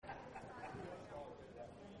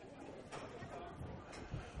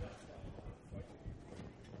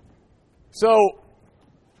So,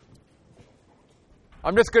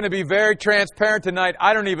 I'm just going to be very transparent tonight.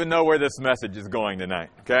 I don't even know where this message is going tonight,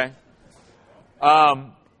 okay?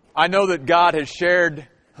 I know that God has shared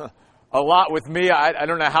a lot with me. I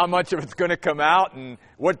don't know how much of it's going to come out and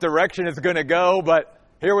what direction it's going to go, but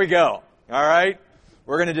here we go, all right?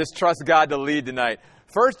 We're going to just trust God to lead tonight.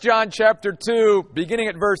 1 John chapter 2, beginning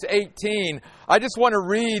at verse 18. I just want to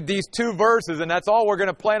read these two verses, and that's all we're going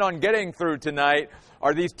to plan on getting through tonight,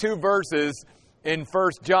 are these two verses in 1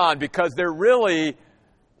 John, because they're really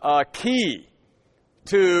key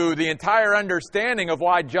to the entire understanding of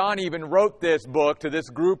why John even wrote this book to this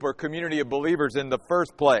group or community of believers in the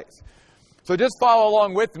first place. So just follow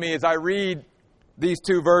along with me as I read these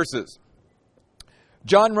two verses.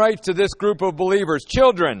 John writes to this group of believers,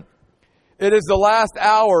 "Children, it is the last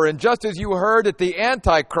hour, and just as you heard that the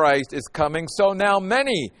Antichrist is coming, so now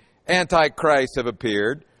many Antichrists have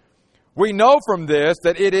appeared. We know from this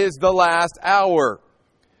that it is the last hour.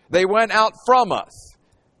 They went out from us,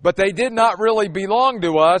 but they did not really belong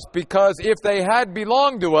to us, because if they had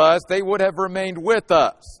belonged to us, they would have remained with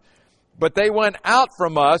us. But they went out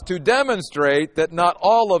from us to demonstrate that not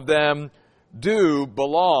all of them do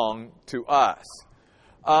belong to us."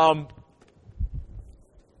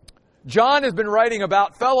 John has been writing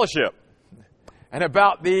about fellowship and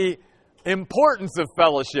about the importance of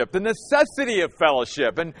fellowship, the necessity of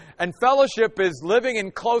fellowship. And fellowship is living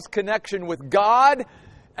in close connection with God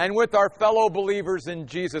and with our fellow believers in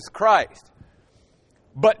Jesus Christ.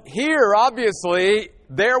 But here, obviously,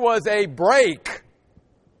 there was a break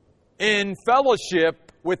in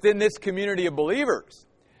fellowship within this community of believers.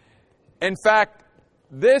 In fact,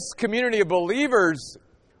 this community of believers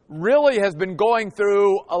really has been going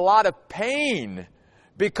through a lot of pain,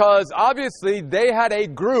 because obviously they had a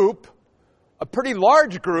group, a pretty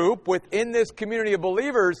large group within this community of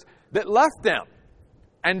believers that left them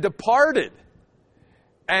and departed.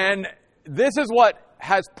 And this is what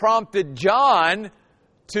has prompted John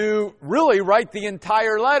to really write the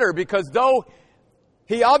entire letter, because though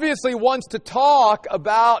he obviously wants to talk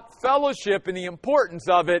about fellowship and the importance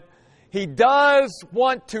of it, he does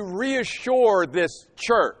want to reassure this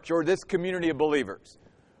church or this community of believers.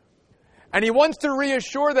 And he wants to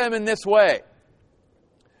reassure them in this way: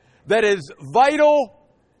 that is vital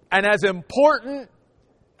and as important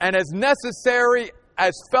and as necessary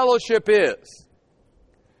as fellowship is,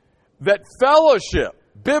 that fellowship,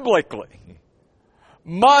 biblically,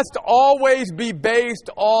 must always be based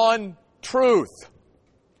on truth.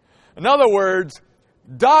 In other words,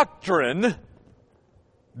 doctrine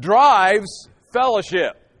drives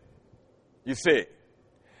fellowship, you see.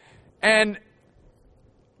 And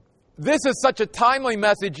this is such a timely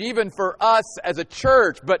message even for us as a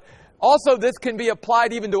church, but also this can be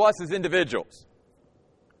applied even to us as individuals.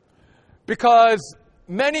 Because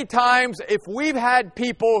many times, if we've had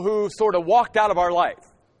people who sort of walked out of our life,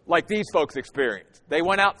 like these folks experienced, they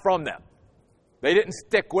went out from them, they didn't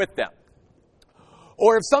stick with them.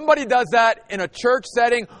 Or if somebody does that in a church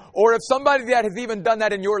setting, or if somebody that has even done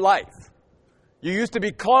that in your life. You used to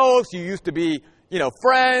be close, you used to be,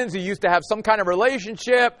 friends, you used to have some kind of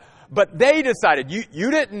relationship, but they decided, you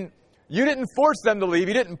didn't force them to leave,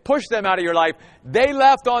 you didn't push them out of your life, they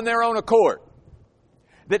left on their own accord.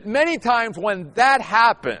 That many times when that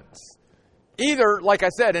happens, either, like I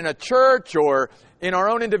said, in a church or in our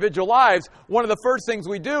own individual lives, one of the first things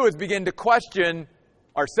we do is begin to question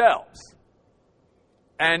ourselves.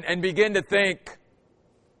 And begin to think,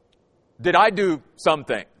 did I do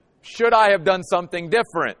something? Should I have done something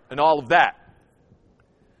different? And all of that.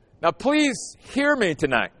 Now, please hear me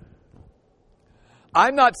tonight.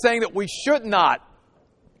 I'm not saying that we should not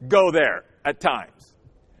go there at times.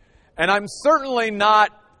 And I'm certainly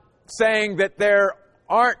not saying that there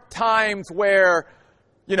aren't times where,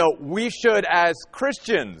 we should, as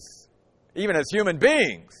Christians, even as human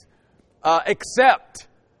beings, accept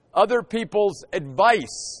other people's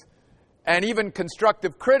advice and even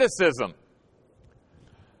constructive criticism.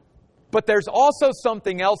 But there's also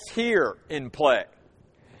something else here in play.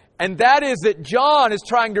 And that is that John is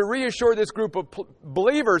trying to reassure this group of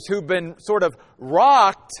believers who've been sort of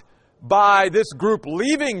rocked by this group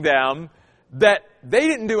leaving them, that they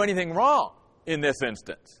didn't do anything wrong in this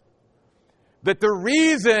instance. That the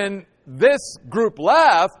reason this group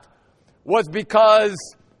left was because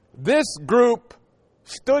this group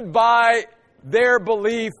stood by their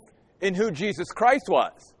belief in who Jesus Christ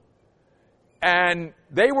was. And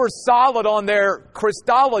they were solid on their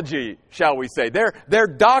Christology, shall we say. Their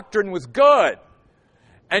doctrine was good.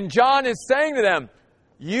 And John is saying to them,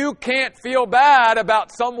 you can't feel bad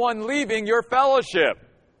about someone leaving your fellowship,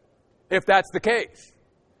 if that's the case.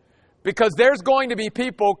 Because there's going to be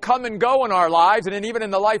people come and go in our lives and even in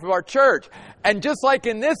the life of our church. And just like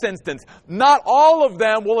in this instance, not all of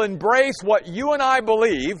them will embrace what you and I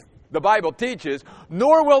believe, the Bible teaches,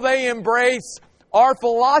 nor will they embrace our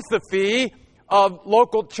philosophy of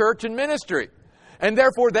local church and ministry. And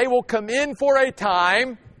therefore, they will come in for a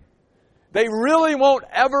time. They really won't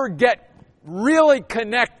ever get really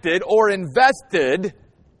connected or invested.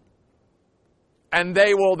 And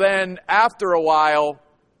they will then, after a while,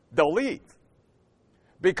 they'll leave.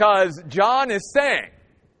 Because John is saying,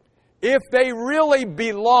 if they really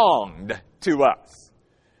belonged to us,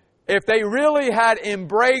 if they really had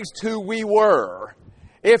embraced who we were,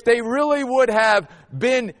 if they really would have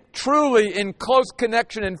been truly in close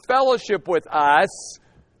connection and fellowship with us,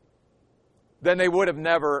 then they would have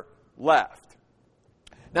never left.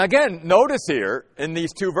 Now again, notice here in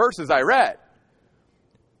these two verses I read,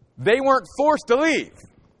 they weren't forced to leave.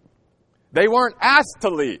 They weren't asked to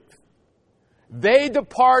leave. They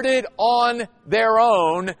departed on their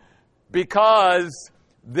own because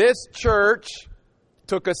this church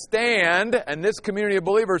took a stand, and this community of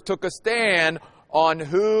believers took a stand on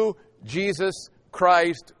who Jesus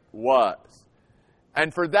Christ was.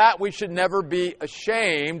 And for that, we should never be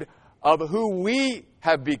ashamed of who we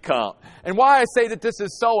have become. And why I say that this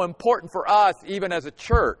is so important for us, even as a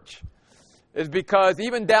church, is because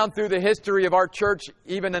even down through the history of our church,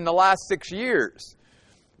 even in the last 6 years,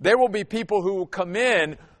 there will be people who will come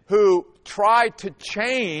in who try to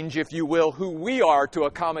change, if you will, who we are to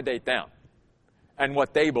accommodate them and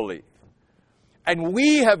what they believe. And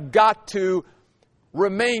we have got to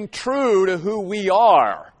remain true to who we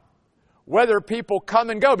are, whether people come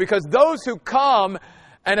and go. Because those who come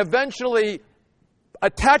and eventually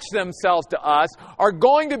attach themselves to us are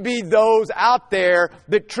going to be those out there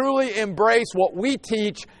that truly embrace what we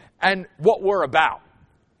teach and what we're about.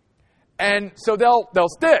 And so they'll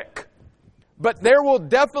stick. But there will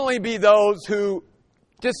definitely be those who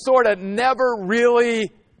just sort of never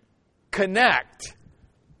really connect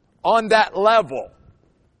on that level.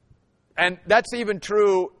 And that's even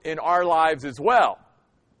true in our lives as well.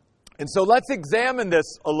 And so let's examine this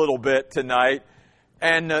a little bit tonight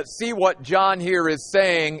and see what John here is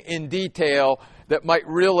saying in detail that might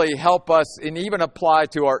really help us and even apply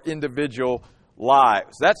to our individual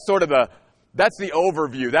lives. That's sort of that's the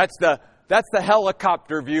overview. That's the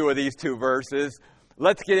helicopter view of these two verses.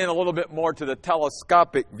 Let's get in a little bit more to the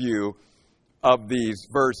telescopic view of these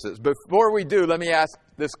verses. Before we do, let me ask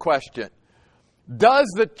this question. Does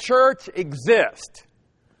the church exist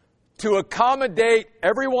to accommodate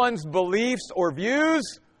everyone's beliefs or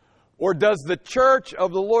views? Or does the church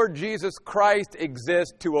of the Lord Jesus Christ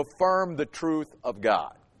exist to affirm the truth of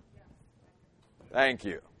God? Thank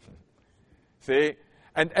you. See?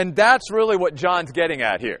 And that's really what John's getting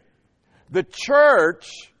at here. The church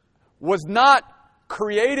was not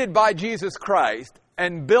created by Jesus Christ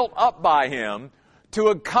and built up by Him to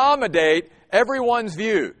accommodate everyone's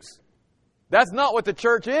views. That's not what the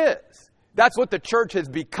church is. That's what the church has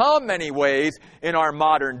become many ways in our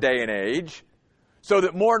modern day and age, so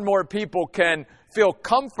that more and more people can feel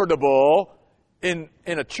comfortable in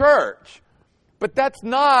a church. But that's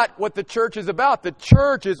not what the church is about. The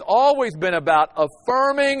church has always been about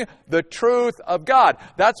affirming the truth of God.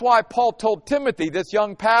 That's why Paul told Timothy, this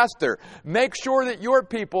young pastor, make sure that your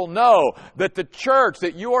people know that the church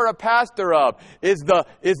that you are a pastor of is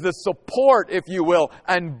the support, if you will,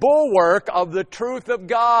 and bulwark of the truth of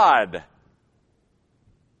God.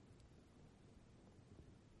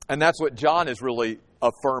 And that's what John is really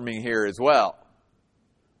affirming here as well.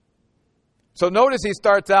 So notice he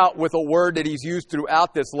starts out with a word that he's used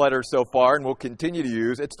throughout this letter so far and will continue to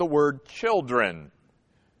use. It's the word children.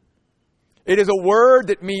 It is a word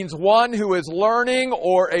that means one who is learning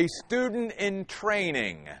or a student in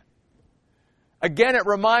training. Again, it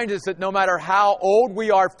reminds us that no matter how old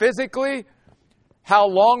we are physically, how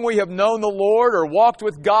long we have known the Lord or walked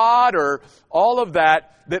with God or all of that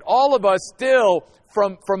all of us still,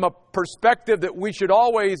 from a perspective that we should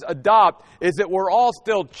always adopt, is that we're all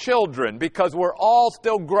still children because we're all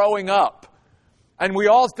still growing up. And we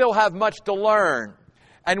all still have much to learn.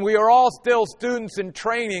 And we are all still students in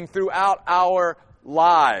training throughout our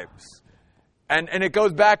lives. And it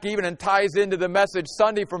goes back even and ties into the message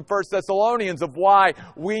Sunday from 1 Thessalonians of why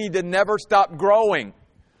we need to never stop growing.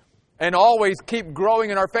 And always keep growing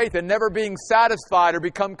in our faith and never being satisfied or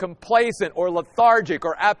become complacent or lethargic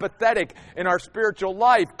or apathetic in our spiritual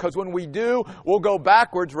life. Because when we do, we'll go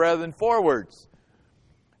backwards rather than forwards.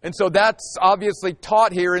 And so that's obviously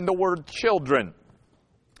taught here in the word children.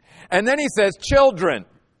 And then he says, children,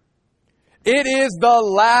 it is the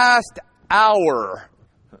last hour.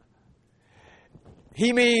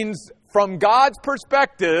 He means, from God's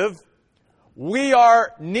perspective, we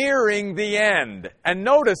are nearing the end. And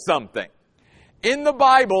notice something. In the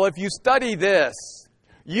Bible, if you study this,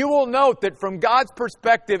 you will note that from God's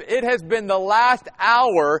perspective, it has been the last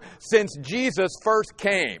hour since Jesus first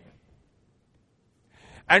came.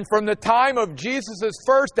 And from the time of Jesus'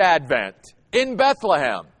 first advent in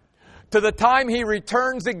Bethlehem to the time He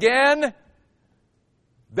returns again,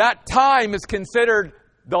 that time is considered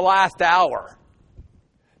the last hour.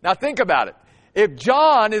 Now think about it. If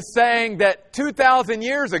John is saying that 2,000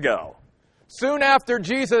 years ago, soon after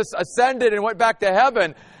Jesus ascended and went back to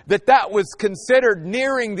heaven, that was considered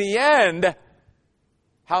nearing the end,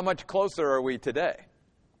 how much closer are we today?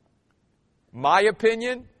 My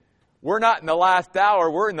opinion, we're not in the last hour,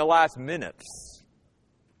 we're in the last minutes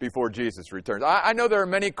before Jesus returns. I know there are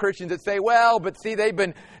many Christians that say, well, but see, they've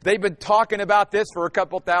been talking about this for a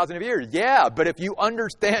couple thousand of years. Yeah, but if you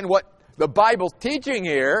understand what the Bible's teaching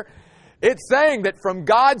here, it's saying that from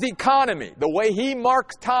God's economy, the way He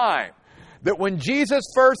marks time, that when Jesus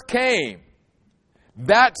first came,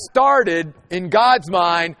 that started, in God's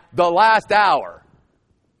mind, the last hour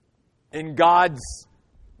in God's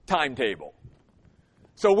timetable.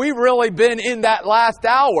 So we've really been in that last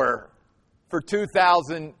hour for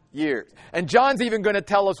 2,000 years. And John's even going to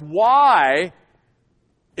tell us why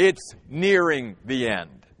it's nearing the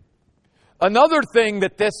end. Another thing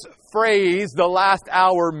that this phrase, the last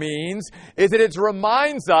hour, means is that it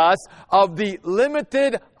reminds us of the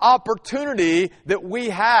limited opportunity that we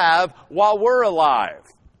have while we're alive.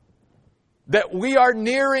 That we are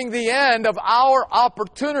nearing the end of our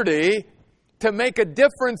opportunity to make a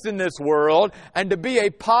difference in this world and to be a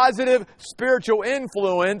positive spiritual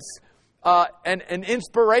influence and an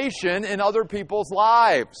inspiration in other people's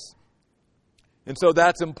lives. And so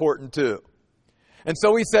that's important too. And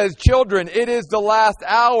so he says, children, it is the last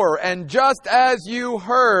hour. And just as you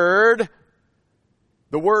heard,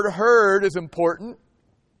 the word heard is important.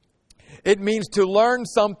 It means to learn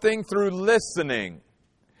something through listening.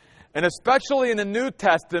 And especially in the New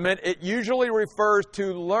Testament, it usually refers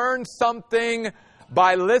to learn something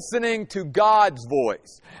by listening to God's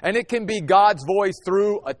voice. And it can be God's voice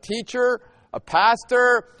through a teacher, a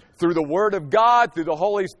pastor, through the Word of God, through the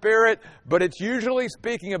Holy Spirit, but it's usually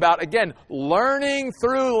speaking about, again, learning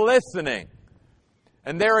through listening.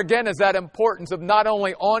 And there again is that importance of not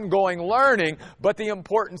only ongoing learning, but the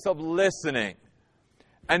importance of listening.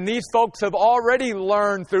 And these folks have already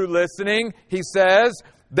learned through listening, he says,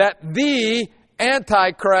 that the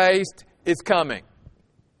Antichrist is coming.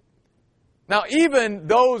 Now, even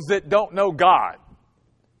those that don't know God,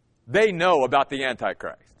 they know about the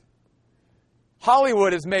Antichrist.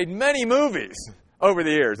 Hollywood has made many movies over the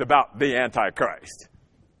years about the Antichrist.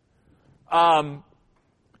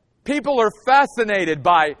 People are fascinated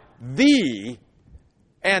by the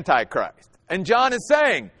Antichrist. And John is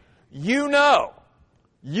saying, you know,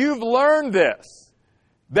 you've learned this,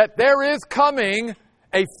 that there is coming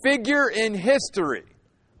a figure in history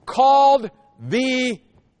called the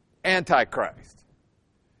Antichrist.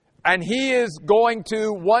 And he is going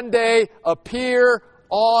to one day appear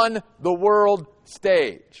on the world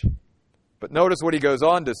stage. But notice what he goes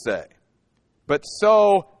on to say. But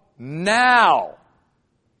so now,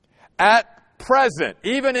 at present,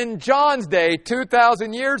 even in John's day,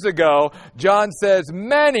 2,000 years ago, John says,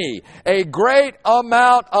 many, a great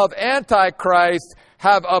amount of antichrists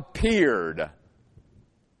have appeared.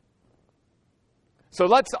 So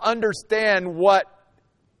let's understand what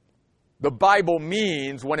the Bible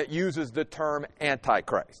means when it uses the term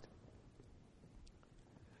Antichrist.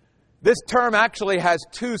 This term actually has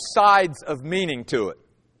two sides of meaning to it.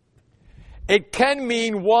 It can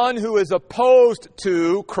mean one who is opposed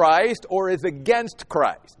to Christ or is against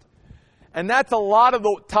Christ. And that's a lot of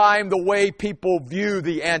the time the way people view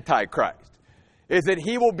the Antichrist, is that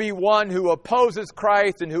he will be one who opposes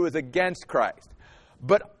Christ and who is against Christ.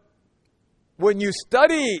 But when you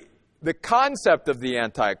study the concept of the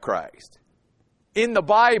Antichrist in the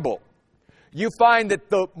Bible, you find that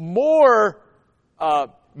the more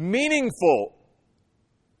meaningful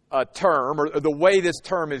term, or the way this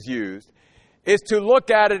term is used, is to look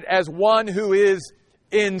at it as one who is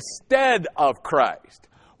instead of Christ,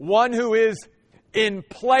 one who is in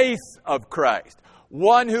place of Christ,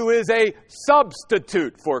 one who is a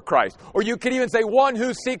substitute for Christ, or you could even say one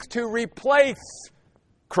who seeks to replace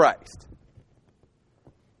Christ.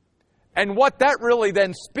 And what that really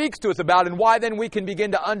then speaks to us about, and why then we can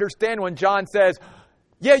begin to understand when John says,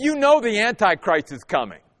 yeah, you know the Antichrist is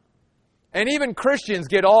coming. And even Christians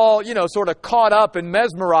get all, sort of caught up and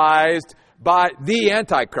mesmerized by the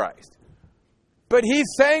Antichrist. But he's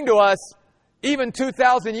saying to us, even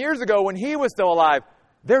 2,000 years ago when he was still alive,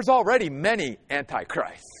 there's already many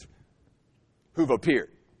antichrists who've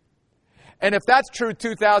appeared. And if that's true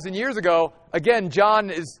 2,000 years ago, again, John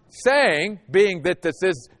is saying, being that this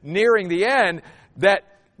is nearing the end, that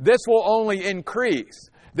this will only increase.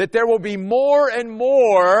 That there will be more and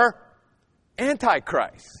more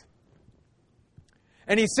antichrists.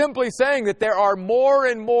 And he's simply saying that there are more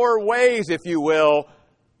and more ways, if you will,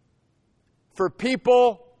 for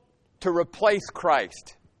people to replace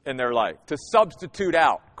Christ in their life, to substitute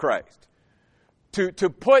out Christ, to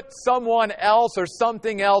put someone else or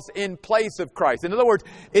something else in place of Christ. In other words,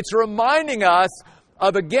 it's reminding us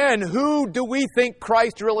of, again, who do we think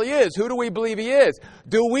Christ really is? Who do we believe He is?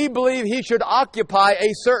 Do we believe He should occupy a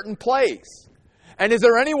certain place? And is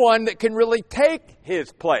there anyone that can really take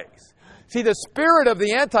His place? See, the spirit of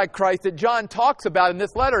the Antichrist that John talks about in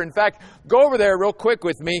this letter, in fact, go over there real quick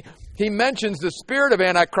with me. He mentions the spirit of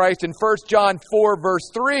Antichrist in 1 John 4, verse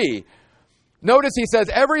 3. Notice he says,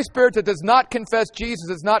 every spirit that does not confess Jesus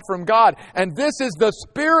is not from God. And this is the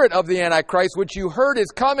spirit of the Antichrist, which you heard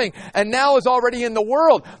is coming and now is already in the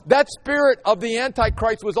world. That spirit of the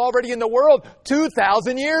Antichrist was already in the world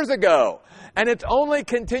 2,000 years ago. And it's only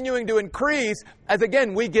continuing to increase as,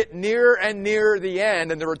 again, we get nearer and nearer the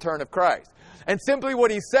end and the return of Christ. And simply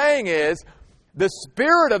what he's saying is, the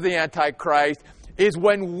spirit of the Antichrist is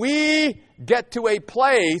when we get to a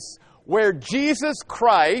place where Jesus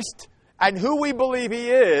Christ and who we believe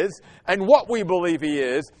He is and what we believe He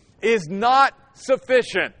is not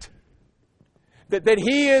sufficient. That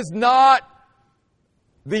He is not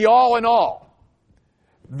the all in all.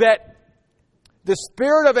 That the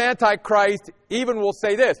spirit of Antichrist even will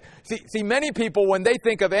say this. See, many people, when they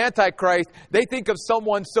think of Antichrist, they think of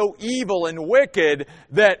someone so evil and wicked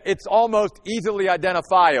that it's almost easily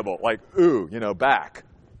identifiable. Like, ooh, back.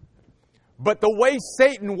 But the way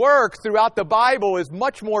Satan works throughout the Bible is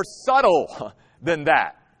much more subtle than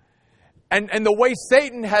that. And the way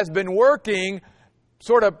Satan has been working,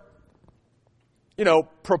 sort of,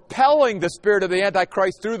 propelling the spirit of the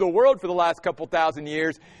Antichrist through the world for the last couple thousand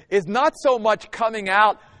years, is not so much coming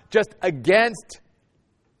out just against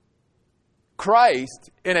Christ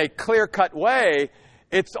in a clear-cut way.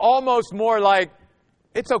 It's almost more like,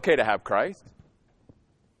 it's okay to have Christ.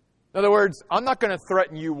 In other words, I'm not going to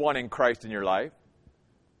threaten you wanting Christ in your life,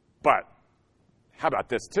 but how about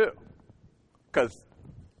this too? Because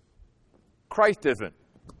Christ isn't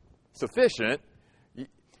sufficient.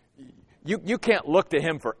 You can't look to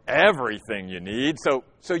Him for everything you need, so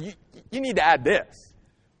you need to add this.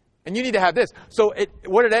 And you need to have this. So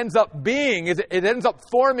what it ends up being is it ends up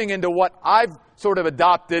forming into what I've sort of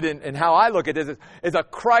adopted and how I look at this is a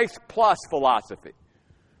Christ plus philosophy.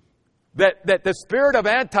 That the spirit of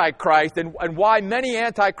Antichrist and why many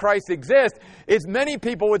Antichrists exist is many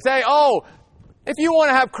people would say, oh, if you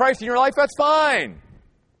want to have Christ in your life, that's fine.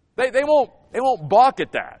 They won't balk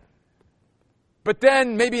at that. But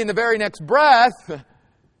then maybe in the very next breath,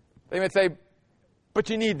 they might say, but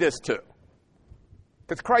you need this too.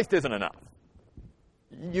 Because Christ isn't enough.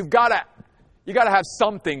 You got to have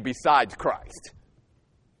something besides Christ.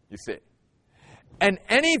 You see. And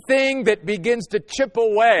anything that begins to chip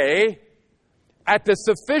away at the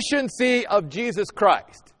sufficiency of Jesus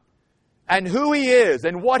Christ and who He is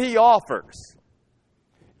and what He offers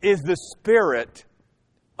is the spirit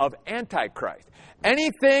of Antichrist.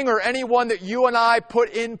 Anything or anyone that you and I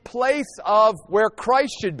put in place of where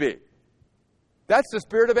Christ should be, that's the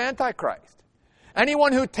spirit of Antichrist.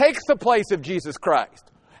 Anyone who takes the place of Jesus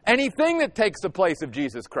Christ, anything that takes the place of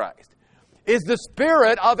Jesus Christ, is the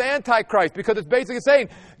spirit of Antichrist, because it's basically saying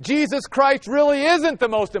Jesus Christ really isn't the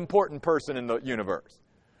most important person in the universe.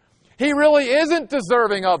 He really isn't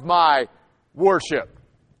deserving of my worship.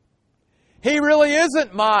 He really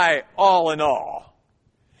isn't my all in all.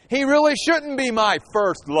 He really shouldn't be my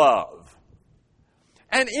first love.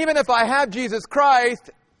 And even if I have Jesus Christ,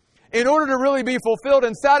 in order to really be fulfilled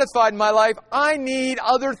and satisfied in my life, I need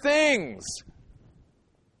other things.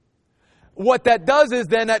 What that does is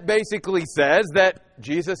then that basically says that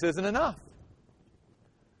Jesus isn't enough.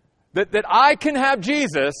 That I can have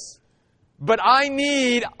Jesus, but I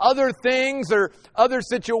need other things or other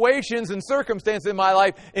situations and circumstances in my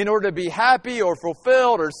life in order to be happy or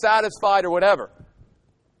fulfilled or satisfied or whatever.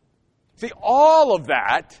 See, all of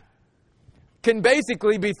that can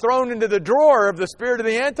basically be thrown into the drawer of the spirit of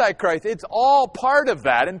the Antichrist. It's all part of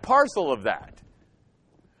that and parcel of that.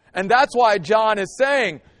 And that's why John is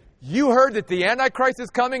saying, you heard that the Antichrist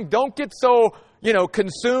is coming. Don't get so,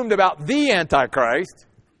 consumed about the Antichrist.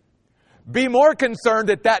 Be more concerned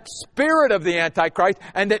that spirit of the Antichrist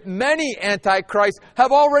and that many Antichrists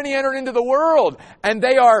have already entered into the world. And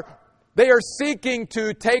they are seeking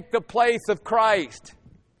to take the place of Christ.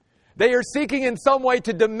 They are seeking in some way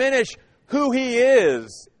to diminish who He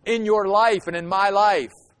is in your life and in my life.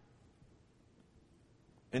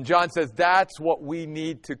 And John says that's what we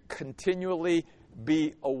need to continually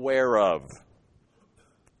be aware of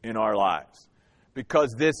in our lives.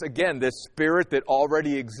 Because this, again, this spirit that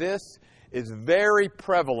already exists is very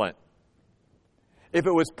prevalent. If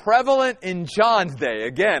it was prevalent in John's day,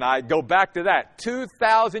 again, I go back to that,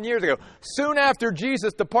 2,000 years ago, soon after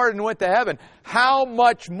Jesus departed and went to heaven, how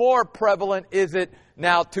much more prevalent is it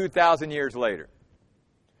now 2,000 years later?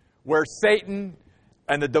 Where Satan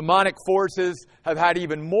and the demonic forces have had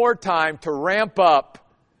even more time to ramp up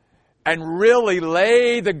and really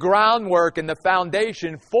lay the groundwork and the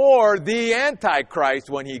foundation for the Antichrist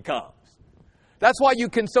when he comes. That's why you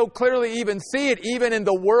can so clearly even see it, even in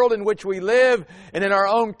the world in which we live and in our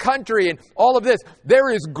own country and all of this. There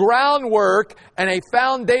is groundwork and a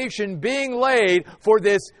foundation being laid for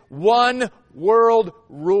this one world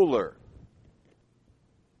ruler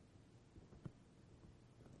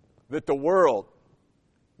that the world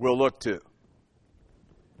will look to.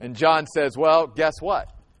 And John says, well, guess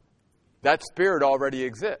what? That spirit already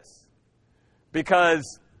exists.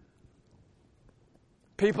 Because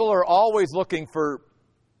people are always looking for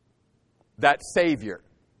that Savior,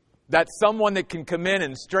 that someone that can come in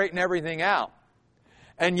and straighten everything out.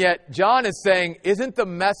 And yet John is saying, isn't the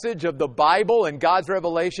message of the Bible and God's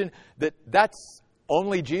revelation that that's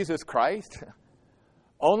only Jesus Christ?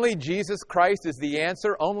 Only Jesus Christ is the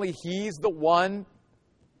answer. Only He's the one.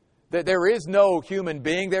 That there is no human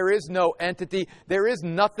being, there is no entity, there is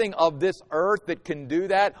nothing of this earth that can do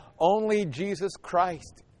that. Only Jesus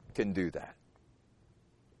Christ can do that.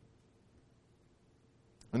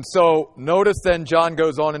 And so, notice then John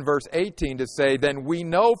goes on in verse 18 to say, then we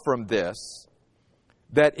know from this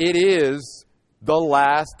that it is the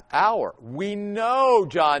last hour. We know,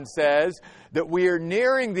 John says, that we are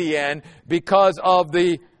nearing the end because of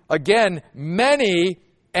the, again, many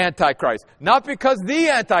Antichrist. Not because the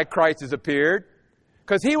Antichrist has appeared,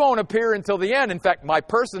 because he won't appear until the end. In fact, my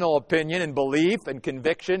personal opinion and belief and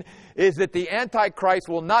conviction is that the Antichrist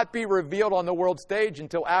will not be revealed on the world stage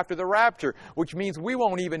until after the rapture, which means we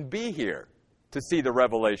won't even be here to see the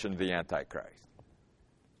revelation of the Antichrist.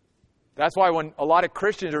 That's why when a lot of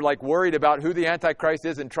Christians are like worried about who the Antichrist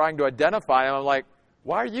is and trying to identify him, I'm like,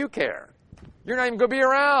 why do you care? You're not even going to be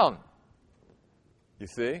around. You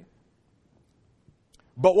see?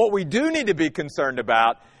 But what we do need to be concerned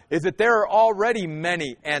about is that there are already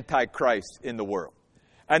many antichrists in the world.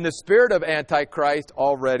 And the spirit of Antichrist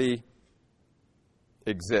already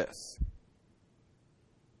exists.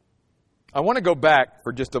 I want to go back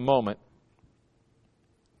for just a moment.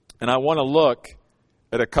 And I want to look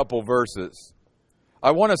at a couple verses.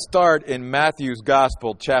 I want to start in Matthew's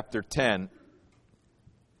Gospel, chapter 10.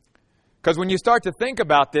 Because when you start to think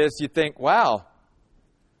about this, you think, wow,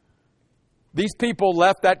 these people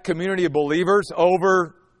left that community of believers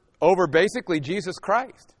over basically Jesus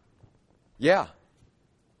Christ. Yeah.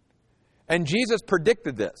 And Jesus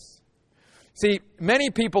predicted this. See, many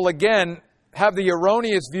people, again, have the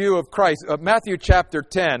erroneous view of Christ. Matthew chapter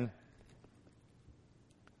 10,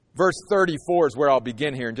 verse 34 is where I'll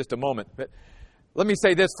begin here in just a moment. But let me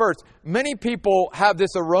say this first. Many people have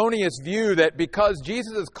this erroneous view that because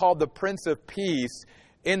Jesus is called the Prince of Peace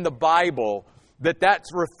in the Bible, that's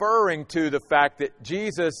referring to the fact that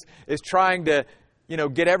Jesus is trying to,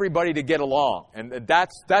 get everybody to get along. And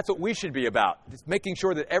that's what we should be about. Just making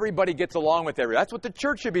sure that everybody gets along with everybody. That's what the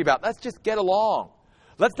church should be about. Let's just get along.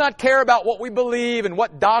 Let's not care about what we believe and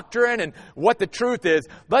what doctrine and what the truth is.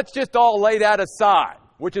 Let's just all lay that aside,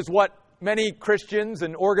 which is what many Christians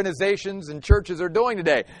and organizations and churches are doing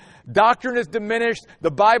today. Doctrine is diminished,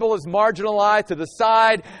 the Bible is marginalized to the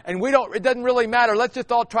side, and it doesn't really matter. Let's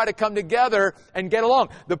just all try to come together and get along.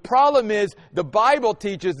 The problem is the Bible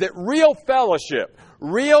teaches that real fellowship,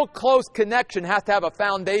 real close connection has to have a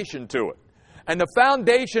foundation to it. And the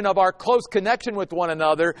foundation of our close connection with one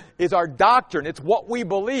another is our doctrine. It's what we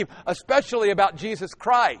believe, especially about Jesus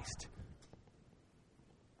Christ.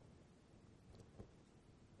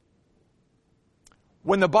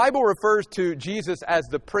 When the Bible refers to Jesus as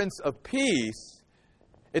the Prince of Peace,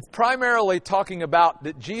 it's primarily talking about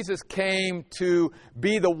that Jesus came to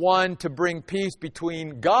be the one to bring peace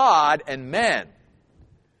between God and men,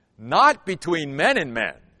 not between men and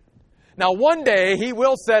men. Now, one day He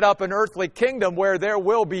will set up an earthly kingdom where there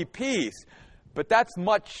will be peace, but that's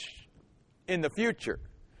much in the future.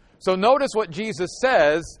 So notice what Jesus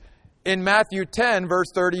says in Matthew 10, verse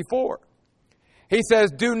 34. He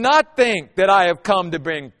says, do not think that I have come to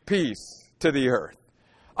bring peace to the earth.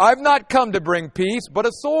 I've not come to bring peace, but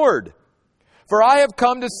a sword. For I have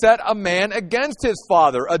come to set a man against his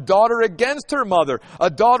father, a daughter against her mother, a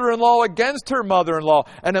daughter-in-law against her mother-in-law,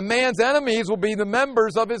 and a man's enemies will be the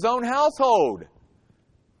members of his own household.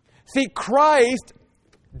 See, Christ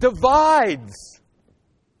divides.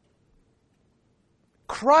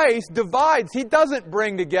 Christ divides. He doesn't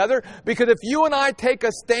bring together, because if you and I take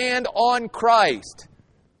a stand on Christ,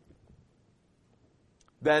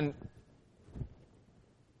 then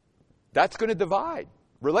that's going to divide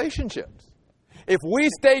relationships. If we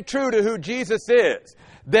stay true to who Jesus is,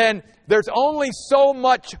 then there's only so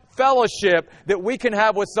much fellowship that we can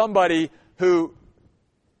have with somebody who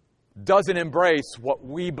doesn't embrace what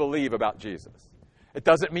we believe about Jesus. It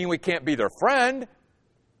doesn't mean we can't be their friend.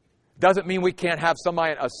 Doesn't mean we can't have some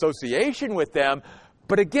association with them.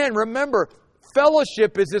 But again, remember,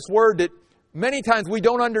 fellowship is this word that many times we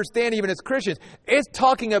don't understand even as Christians. It's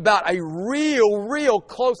talking about a real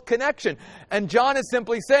close connection. And John is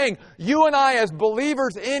simply saying, you and I as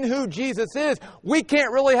believers in who Jesus is, we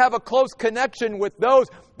can't really have a close connection with those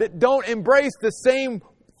that don't embrace the same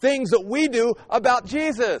things that we do about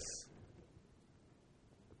Jesus.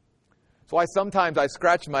 That's why sometimes I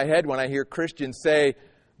scratch my head when I hear Christians say,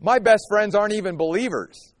 my best friends aren't even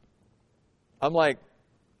believers. I'm like,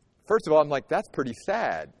 first of all, that's pretty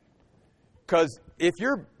sad. Because if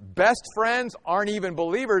your best friends aren't even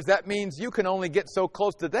believers, that means you can only get so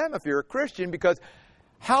close to them if you're a Christian, because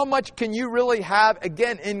how much can you really have,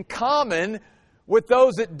 again, in common with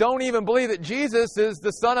those that don't even believe that Jesus is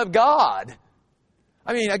the Son of God?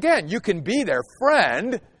 I mean, again, you can be their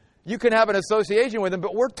friend, you can have an association with them,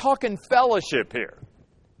 but we're talking fellowship here.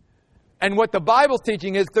 And what the Bible's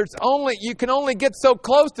teaching is you can only get so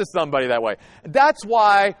close to somebody that way. That's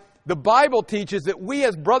why the Bible teaches that we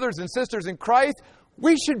as brothers and sisters in Christ,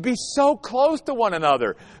 we should be so close to one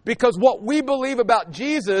another. Because what we believe about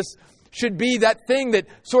Jesus should be that thing that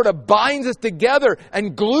sort of binds us together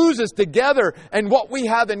and glues us together, and what we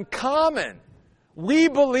have in common. We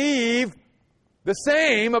believe the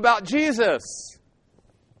same about Jesus.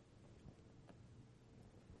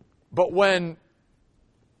 But when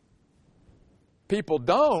people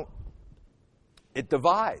don't, it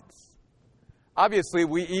divides. Obviously,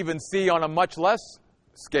 we even see on a much less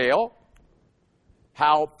scale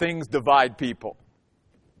how things divide people.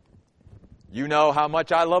 You know how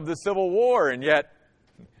much I love the Civil War, and yet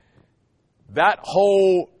that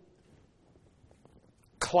whole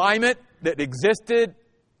climate that existed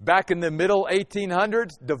back in the middle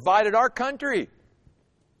 1800s divided our country.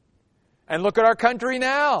 And look at our country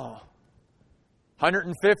now.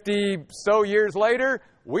 150 so years later,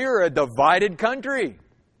 we're a divided country.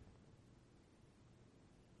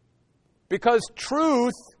 Because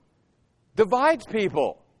truth divides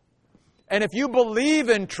people. And if you believe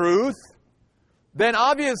in truth, then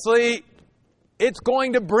obviously it's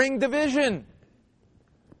going to bring division.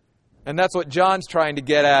 And that's what John's trying to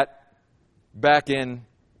get at back in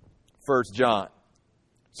 1 John.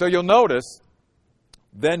 So you'll notice,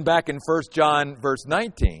 then back in 1 John verse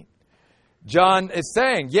 19, John is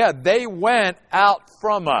saying, they went out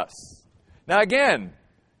from us. Now again,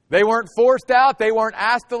 they weren't forced out. They weren't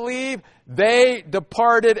asked to leave. They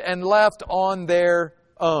departed and left on their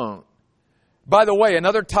own. By the way,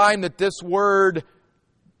 another time that this word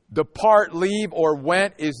depart, leave, or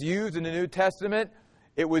went is used in the New Testament,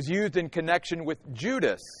 it was used in connection with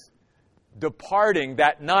Judas departing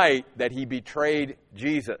that night that he betrayed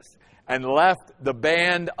Jesus and left the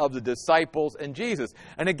band of the disciples and Jesus.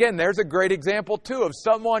 And again, there's a great example too of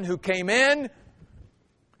someone who came in.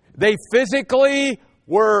 They physically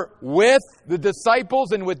were with the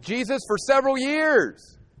disciples and with Jesus for several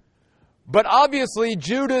years. But obviously,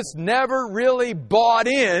 Judas never really bought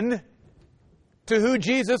in to who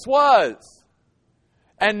Jesus was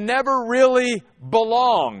and never really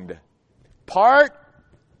belonged. Part,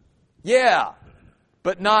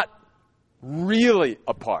 but not really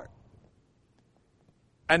a part.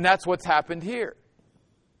 And that's what's happened here.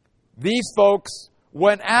 These folks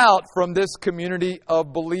went out from this community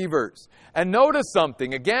of believers. And notice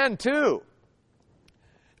something again, too.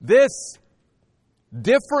 This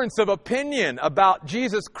difference of opinion about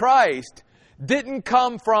Jesus Christ didn't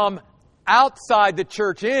come from outside the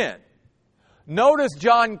church in. Notice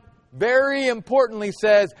John very importantly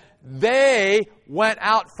says, they went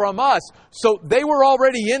out from us. So they were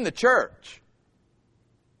already in the church.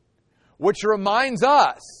 Which reminds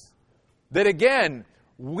us that, again,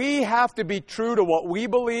 we have to be true to what we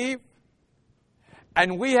believe,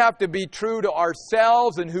 and we have to be true to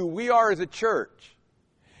ourselves and who we are as a church.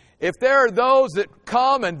 If there are those that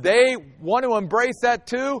come and they want to embrace that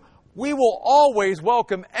too, we will always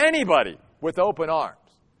welcome anybody with open arms.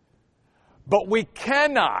 But we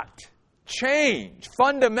cannot change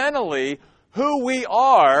fundamentally who we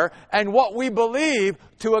are and what we believe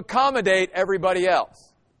to accommodate everybody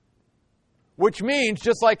else. Which means,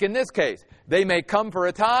 just like in this case, they may come for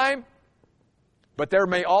a time, but there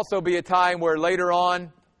may also be a time where later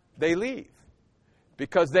on they leave.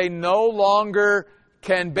 Because they no longer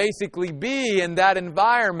can basically be in that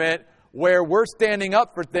environment where we're standing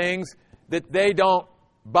up for things that they don't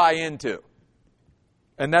buy into.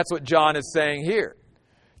 And that's what John is saying here.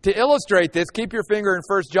 To illustrate this, keep your finger in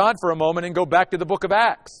 1 John for a moment and go back to the book of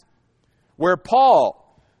Acts, where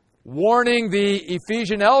Paul, warning the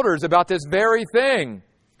Ephesian elders about this very thing,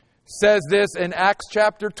 says this in Acts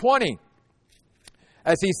chapter 20.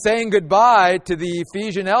 As he's saying goodbye to the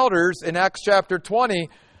Ephesian elders in Acts chapter 20,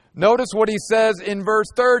 notice what he says in verse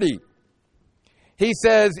 30. He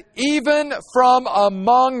says, even from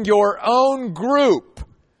among your own group,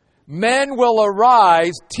 men will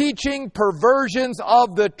arise teaching perversions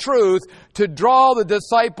of the truth to draw the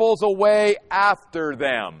disciples away after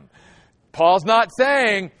them. Paul's not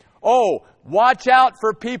saying, watch out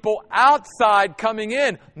for people outside coming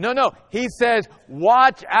in. No. He says,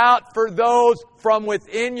 watch out for those from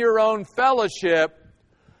within your own fellowship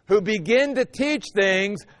who begin to teach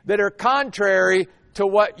things that are contrary to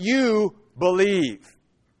what you believe.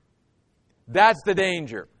 That's the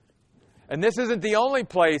danger. And this isn't the only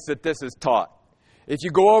place that this is taught. If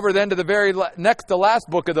you go over then to the very next to last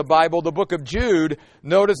book of the Bible, the book of Jude,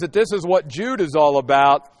 notice that this is what Jude is all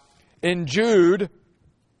about. In Jude,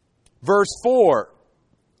 verse 4,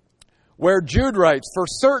 where Jude writes, for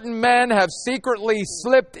certain men have secretly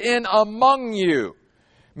slipped in among you,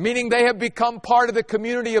 meaning they have become part of the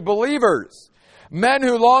community of believers. Men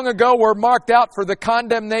who long ago were marked out for the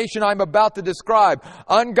condemnation I'm about to describe.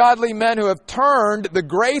 Ungodly men who have turned the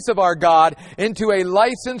grace of our God into a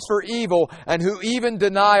license for evil and who even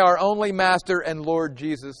deny our only Master and Lord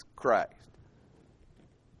Jesus Christ.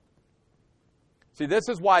 See, this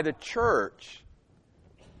is why the church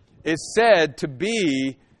is said to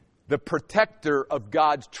be the protector of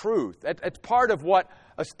God's truth. It's part of what,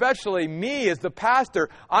 especially me as the pastor,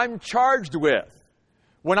 I'm charged with.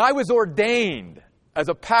 When I was ordained as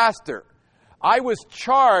a pastor, I was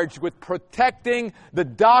charged with protecting the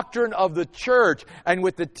doctrine of the church and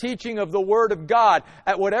with the teaching of the Word of God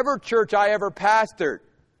at whatever church I ever pastored.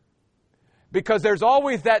 Because there's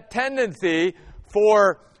always that tendency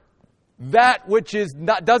for that which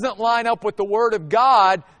doesn't line up with the Word of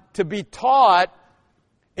God to be taught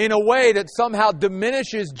in a way that somehow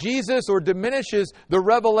diminishes Jesus or diminishes the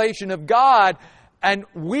revelation of God. And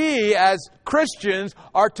we as Christians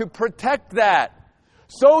are to protect that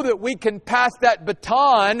so that we can pass that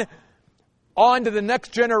baton on to the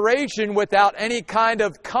next generation without any kind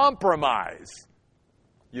of compromise,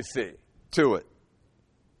 you see, to it.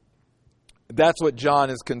 That's what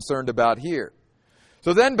John is concerned about here.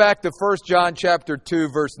 So then back to 1 John chapter 2,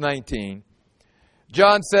 verse 19.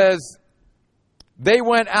 John says, they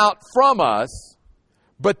went out from us,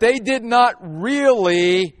 but they did not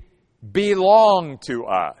really belong to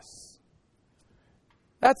us.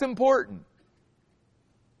 That's important.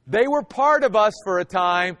 They were part of us for a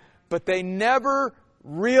time, but they never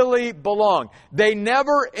really belonged. They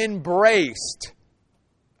never embraced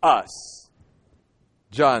us,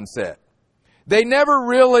 John said. They never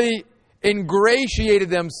really ingratiated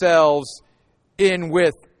themselves in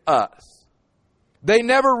with us. They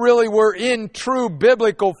never really were in true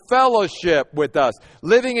biblical fellowship with us,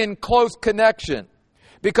 living in close connection.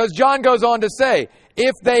 Because John goes on to say,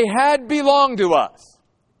 if they had belonged to us,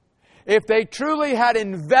 if they truly had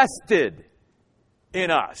invested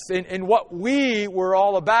in us, in what we were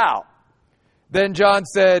all about, then John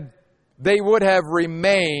said, they would have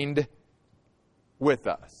remained with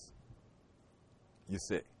us. You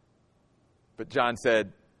see. But John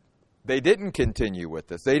said, they didn't continue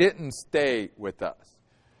with us. They didn't stay with us.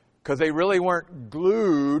 Because they really weren't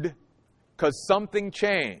glued, because something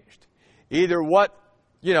changed. Either what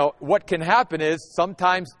can happen is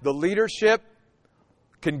sometimes the leadership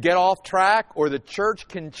can get off track, or the church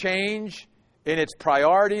can change in its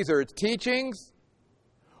priorities or its teachings,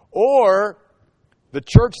 or the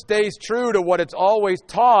church stays true to what it's always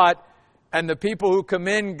taught, and the people who come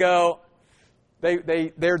in go,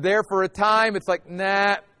 they're there for a time. It's like,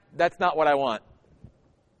 nah, that's not what I want.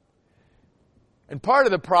 And part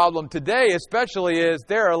of the problem today especially is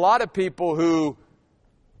there are a lot of people who,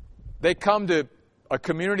 they come to a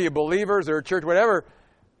community of believers or a church, whatever,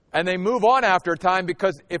 and they move on after a time,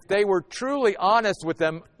 because if they were truly honest with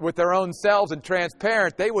them, with their own selves and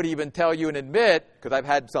transparent, they would even tell you and admit, because I've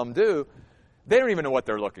had some do, they don't even know what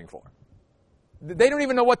they're looking for. They don't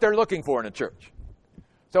even know what they're looking for in a church.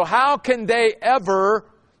 So how can they ever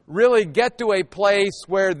really get to a place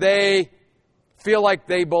where they feel like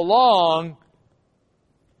they belong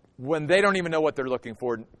when they don't even know what they're looking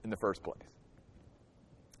for in the first place.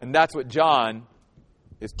 And that's what John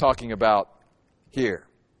is talking about here.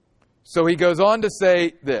 So he goes on to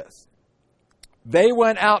say this. They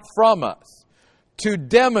went out from us to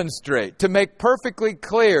demonstrate, to make perfectly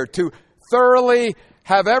clear, to thoroughly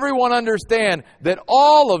have everyone understand that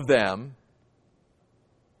all of them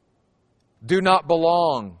do not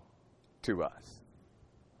belong to us.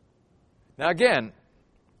 Now again,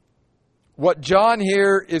 what John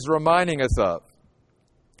here is reminding us of,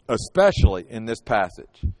 especially in this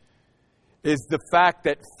passage, is the fact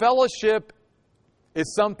that fellowship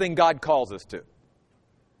is something God calls us to.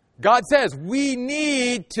 God says we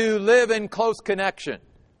need to live in close connection,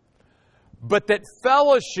 but that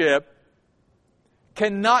fellowship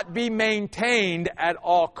cannot be maintained at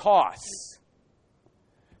all costs.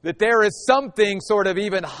 That there is something sort of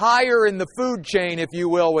even higher in the food chain, if you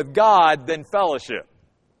will, with God than fellowship.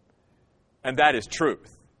 And that is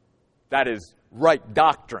truth. That is right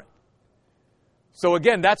doctrine. So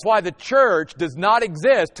again, that's why the church does not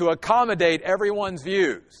exist to accommodate everyone's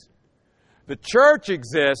views. The church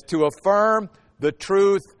exists to affirm the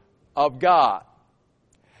truth of God.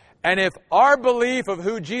 And if our belief of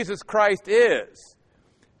who Jesus Christ is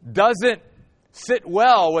doesn't sit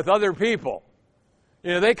well with other people,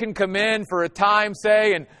 they can come in for a time,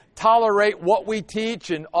 say, and tolerate what we teach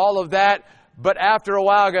and all of that, but after a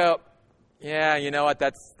while go, yeah, you know what,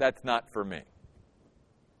 that's not for me.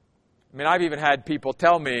 I mean, I've even had people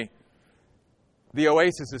tell me the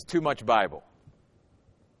Oasis is too much Bible.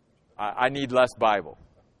 I need less Bible.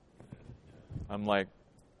 I'm like,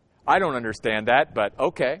 I don't understand that, but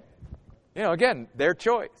okay. Again, their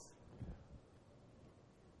choice.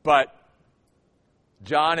 But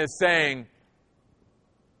John is saying,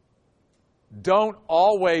 don't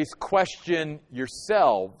always question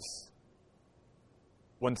yourselves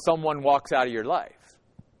when someone walks out of your life.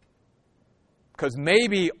 Because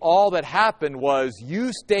maybe all that happened was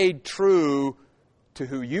you stayed true to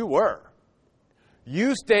who you were.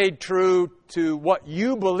 You stayed true to what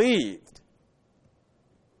you believed.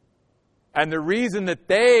 And the reason that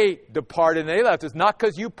they departed and they left is not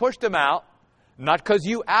because you pushed them out, not because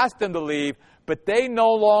you asked them to leave, but they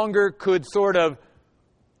no longer could sort of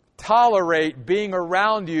tolerate being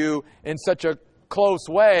around you in such a close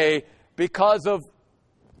way because of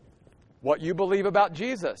what you believe about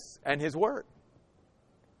Jesus and His Word.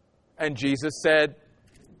 And Jesus said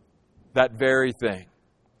that very thing.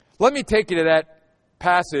 Let me take you to that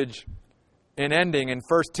passage in ending in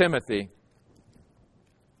 1 Timothy.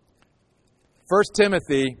 1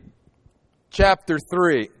 Timothy chapter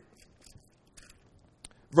 3,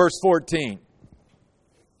 verse 14.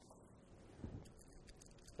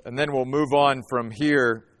 And then we'll move on from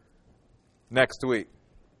here next week.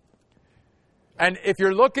 And if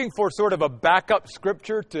you're looking for sort of a backup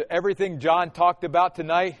scripture to everything John talked about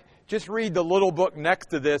tonight, just read the little book next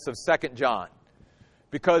to this of 2 John.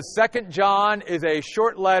 Because 2 John is a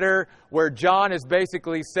short letter where John is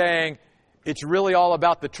basically saying it's really all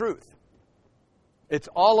about the truth. It's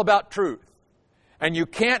all about truth. And you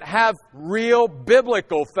can't have real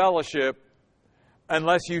biblical fellowship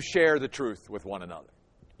unless you share the truth with one another.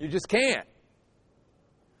 You just can't.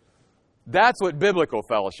 That's what biblical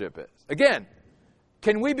fellowship is. Again,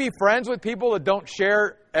 can we be friends with people that don't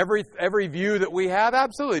share every view that we have?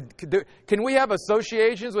 Absolutely. Can we have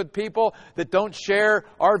associations with people that don't share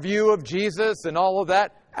our view of Jesus and all of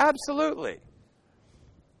that? Absolutely.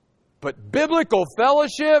 But biblical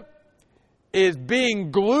fellowship is being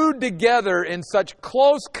glued together in such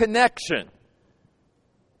close connection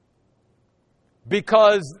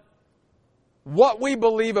because what we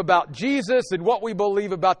believe about Jesus and what we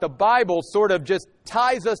believe about the Bible sort of just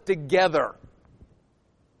ties us together.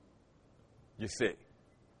 You see.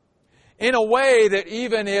 In a way that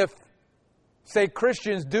even if, say,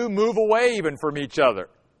 Christians do move away even from each other,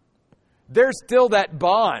 there's still that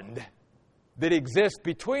bond that exists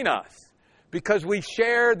between us because we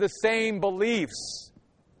share the same beliefs,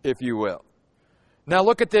 if you will. Now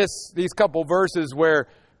look at these couple verses where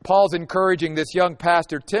Paul's encouraging this young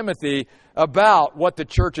pastor Timothy about what the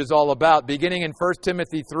church is all about, beginning in 1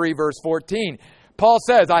 Timothy 3, verse 14. Paul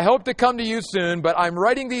says, I hope to come to you soon, but I'm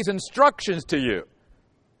writing these instructions to you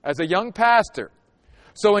as a young pastor.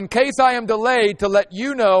 So in case I am delayed, to let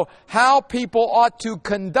you know how people ought to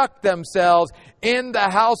conduct themselves in the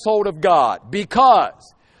household of God.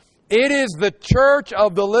 Because it is the church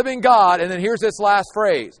of the living God, and then here's this last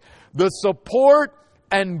phrase, the support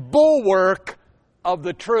and bulwark of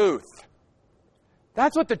the truth.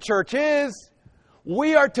 That's what the church is.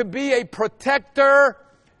 We are to be a protector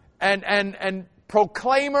and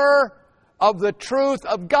proclaimer of the truth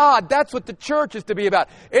of God. That's what the church is to be about.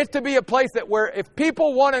 It's to be a place that where if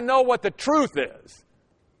people want to know what the truth is,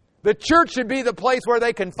 the church should be the place where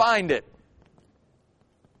they can find it.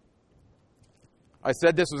 I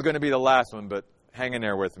said this was going to be the last one, but hang in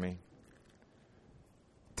there with me.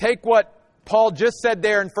 Take what Paul just said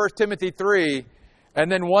there in 1 Timothy 3,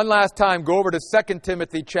 and then one last time go over to 2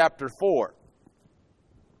 Timothy chapter 4.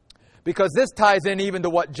 Because this ties in even to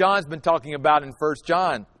what John's been talking about in 1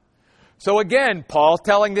 John. So again, Paul's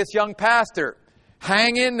telling this young pastor,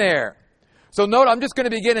 hang in there. So note, I'm just going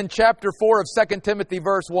to begin in chapter 4 of 2 Timothy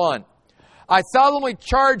verse 1. I solemnly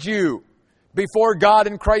charge you before God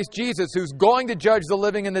in Christ Jesus, who's going to judge the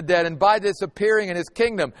living and the dead, and by this appearing in His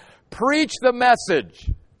kingdom, preach the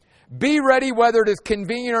message. Be ready whether it is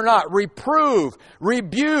convenient or not. Reprove,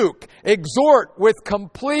 rebuke, exhort with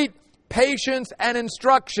complete patience and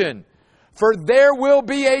instruction. For there will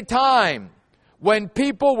be a time when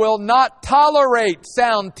people will not tolerate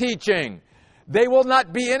sound teaching. They will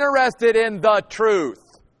not be interested in the truth.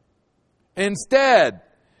 Instead,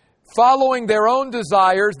 following their own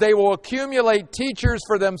desires, they will accumulate teachers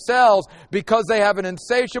for themselves because they have an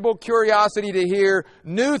insatiable curiosity to hear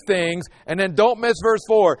new things. And then don't miss verse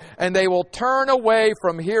 4. And they will turn away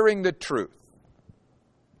from hearing the truth.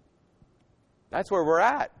 That's where we're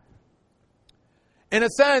at. In a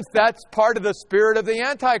sense, that's part of the spirit of the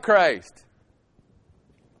Antichrist.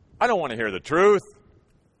 I don't want to hear the truth.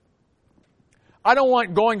 I don't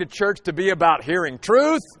want going to church to be about hearing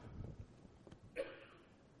truth.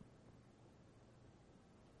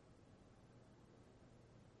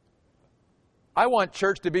 I want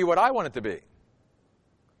church to be what I want it to be.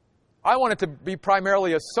 I want it to be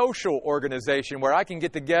primarily a social organization where I can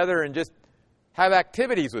get together and just have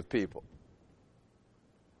activities with people.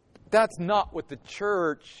 That's not what the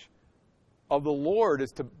church of the Lord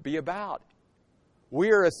is to be about.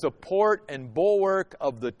 We are a support and bulwark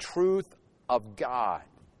of the truth of God.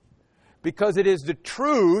 Because it is the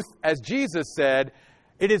truth, as Jesus said,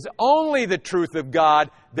 it is only the truth of God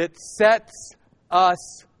that sets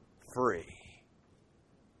us free.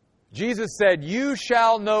 Jesus said, you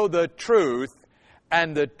shall know the truth,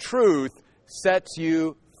 and the truth sets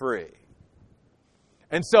you free.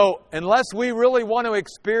 And so, unless we really want to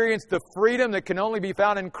experience the freedom that can only be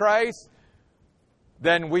found in Christ,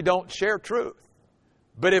 then we don't share truth.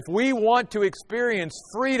 But if we want to experience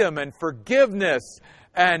freedom and forgiveness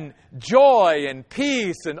and joy and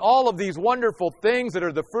peace and all of these wonderful things that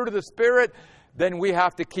are the fruit of the Spirit, then we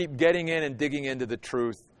have to keep getting in and digging into the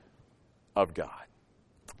truth of God.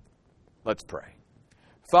 Let's pray.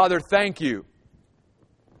 Father, thank you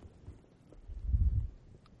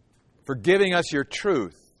for giving us your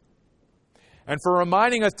truth. And for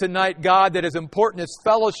reminding us tonight, God, that as important as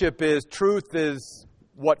fellowship is, truth is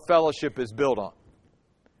what fellowship is built on.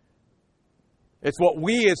 It's what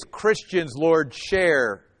we as Christians, Lord,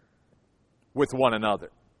 share with one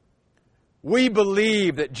another. We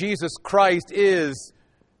believe that Jesus Christ is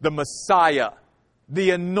the Messiah,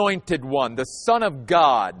 the Anointed One, the Son of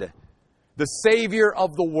God, the Savior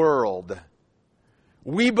of the world.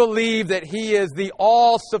 We believe that He is the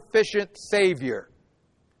all-sufficient Savior.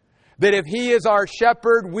 That if He is our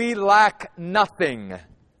shepherd, we lack nothing.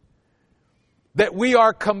 That we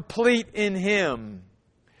are complete in Him.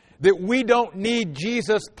 That we don't need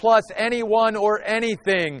Jesus plus anyone or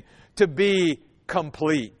anything to be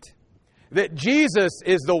complete. That Jesus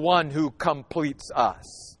is the one who completes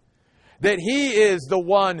us. That He is the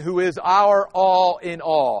one who is our all in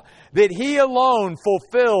all. That He alone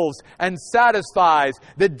fulfills and satisfies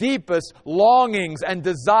the deepest longings and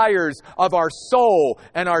desires of our soul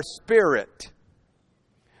and our spirit.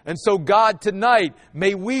 And so, God, tonight,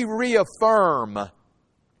 may we reaffirm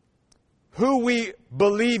who we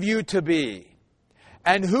believe You to be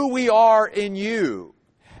and who we are in You.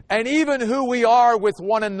 And even who we are with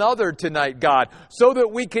one another tonight, God, so that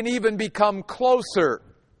we can even become closer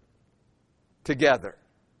together.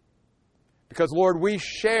 Because, Lord, we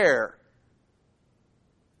share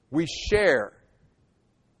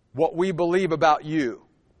what we believe about You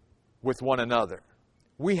with one another.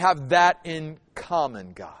 We have that in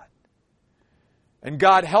common, God. And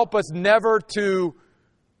God, help us never to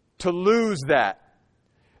lose that.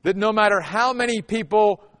 That no matter how many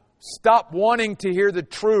people stop wanting to hear the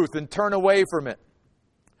truth and turn away from it,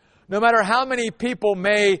 no matter how many people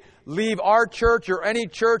may leave our church or any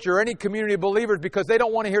community of believers because they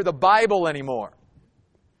don't want to hear the Bible anymore.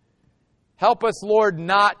 Help us, Lord,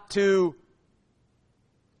 not to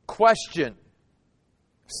question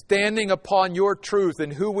standing upon Your truth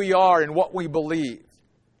and who we are and what we believe.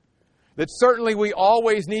 That certainly we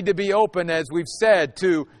always need to be open, as we've said,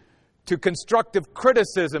 to to constructive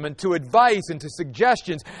criticism and to advice and to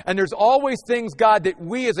suggestions. And there's always things, God, that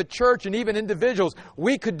we as a church and even individuals,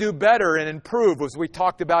 we could do better and improve, as we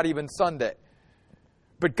talked about even Sunday.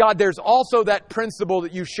 But God, there's also that principle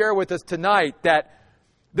that you share with us tonight that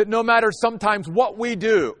no matter sometimes what we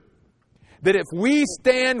do, that if we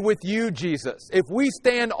stand with you, Jesus, if we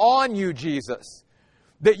stand on you, Jesus,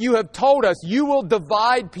 that you have told us you will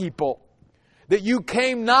divide people, that you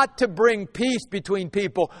came not to bring peace between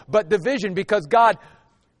people, but division, because God,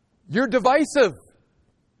 you're divisive.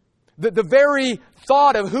 The very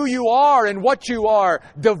thought of who you are and what you are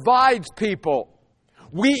divides people.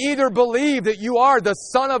 We either believe that you are the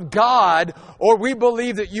Son of God, or we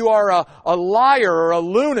believe that you are a liar or a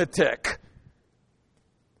lunatic.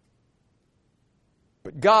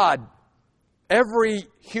 But God, every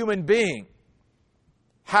human being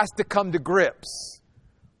has to come to grips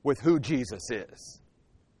with who Jesus is.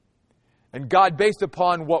 And God, based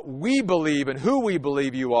upon what we believe and who we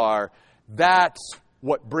believe you are, that's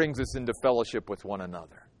what brings us into fellowship with one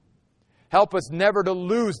another. Help us never to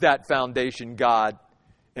lose that foundation, God,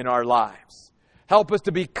 in our lives. Help us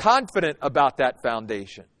to be confident about that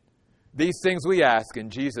foundation. These things we ask in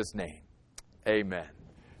Jesus' name. Amen.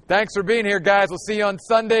 Thanks for being here, guys. We'll see you on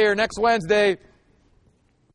Sunday or next Wednesday.